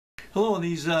Hello, in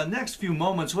these next few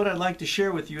moments, what I'd like to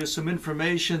share with you is some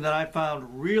information that I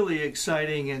found really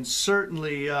exciting and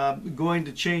certainly going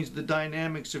to change the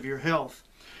dynamics of your health.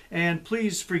 And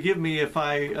please forgive me if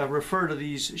I refer to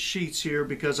these sheets here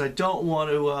because I don't want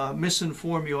to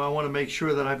misinform you. I want to make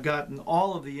sure that I've gotten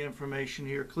all of the information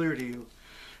here clear to you.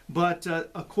 But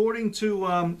according to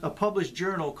a published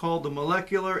journal called the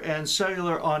Molecular and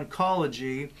Cellular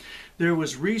Oncology, there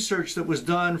was research that was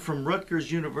done from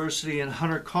Rutgers University and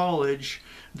Hunter College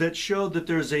that showed that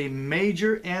there's a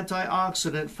major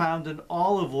antioxidant found in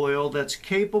olive oil that's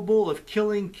capable of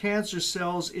killing cancer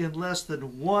cells in less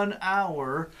than 1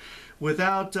 hour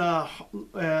without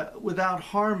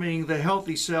harming the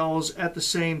healthy cells at the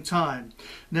same time.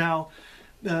 Now,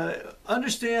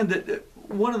 understand that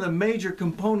one of the major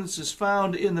components is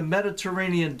found in the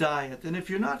Mediterranean diet. And if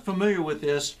you're not familiar with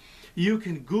this, you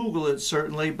can Google it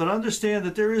certainly, but understand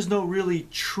that there is no really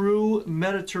true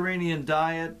Mediterranean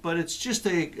diet, but it's just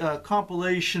a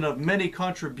compilation of many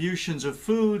contributions of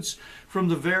foods from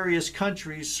the various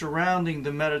countries surrounding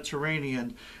the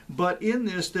Mediterranean. But in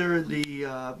this,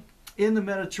 in the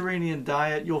Mediterranean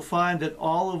diet, you'll find that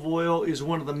olive oil is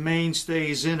one of the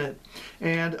mainstays in it.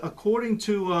 And according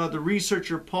to the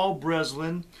researcher Paul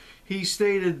Breslin, he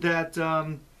stated that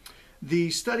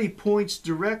the study points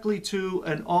directly to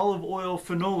an olive oil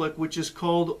phenolic, which is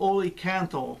called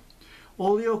oleocanthal.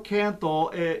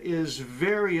 Oleocanthal is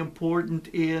very important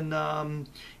in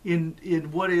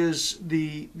what is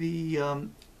the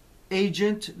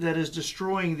agent that is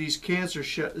destroying these cancer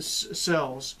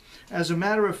cells. As a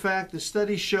matter of fact, the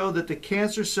studies show that the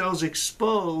cancer cells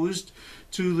exposed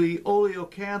to the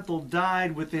oleocanthal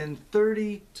died within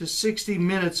 30 to 60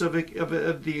 minutes of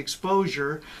the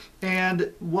exposure,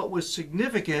 and what was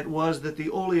significant was that the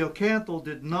oleocanthal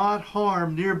did not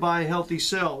harm nearby healthy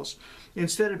cells.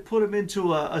 Instead, it put them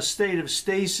into a state of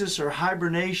stasis or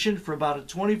hibernation for about a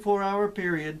 24-hour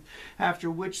period, after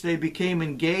which they became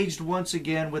engaged once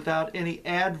again without any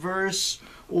adverse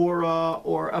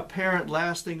or apparent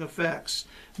lasting effects.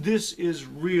 This is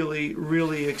really,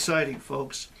 really exciting,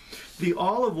 folks. The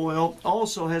olive oil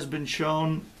also has been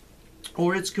shown,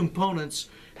 or its components,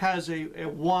 has a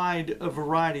wide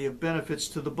variety of benefits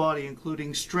to the body,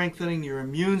 including strengthening your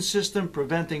immune system,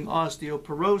 preventing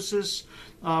osteoporosis,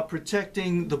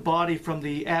 protecting the body from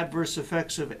the adverse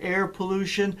effects of air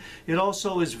pollution. It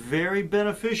also is very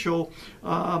beneficial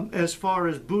as far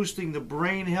as boosting the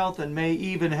brain health and may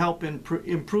even help in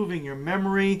improving your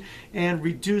memory and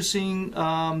reducing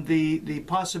the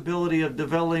possibility of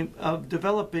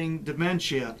developing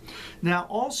dementia. Now,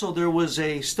 also there was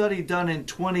a study done in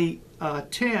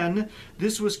 2010.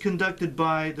 This was conducted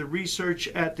by the research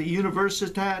at the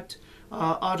Universitat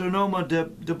Autonoma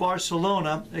de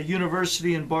Barcelona, a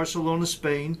university in Barcelona,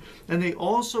 Spain, and they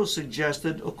also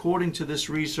suggested, according to this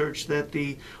research, that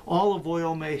the olive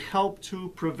oil may help to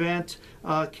prevent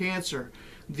cancer.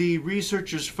 The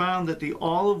researchers found that the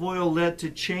olive oil led to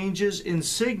changes in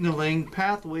signaling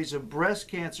pathways of breast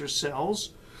cancer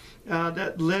cells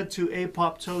that led to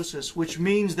apoptosis, which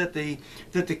means that the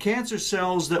cancer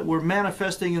cells that were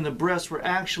manifesting in the breast were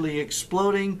actually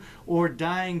exploding or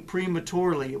dying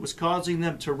prematurely. It was causing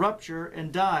them to rupture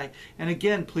and die. And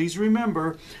again, please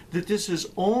remember that this is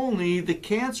only the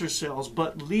cancer cells,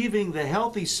 but leaving the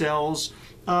healthy cells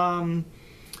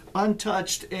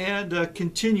untouched and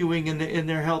continuing in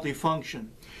their healthy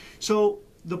function. So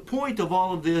the point of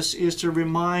all of this is to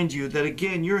remind you that,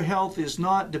 again, your health is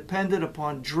not dependent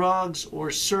upon drugs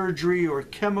or surgery or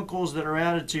chemicals that are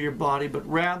added to your body, but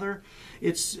rather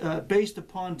it's based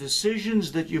upon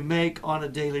decisions that you make on a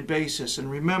daily basis.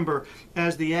 And remember,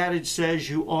 as the adage says,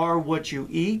 you are what you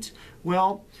eat.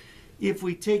 Well, if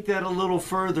we take that a little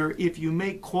further, if you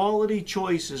make quality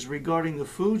choices regarding the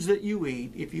foods that you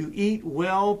eat, if you eat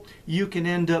well, you can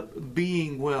end up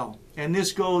being well. And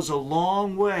this goes a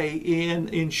long way in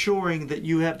ensuring that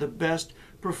you have the best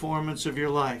performance of your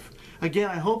life. Again,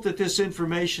 I hope that this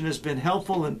information has been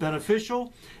helpful and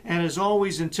beneficial. And as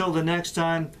always, until the next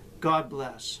time, God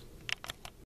bless.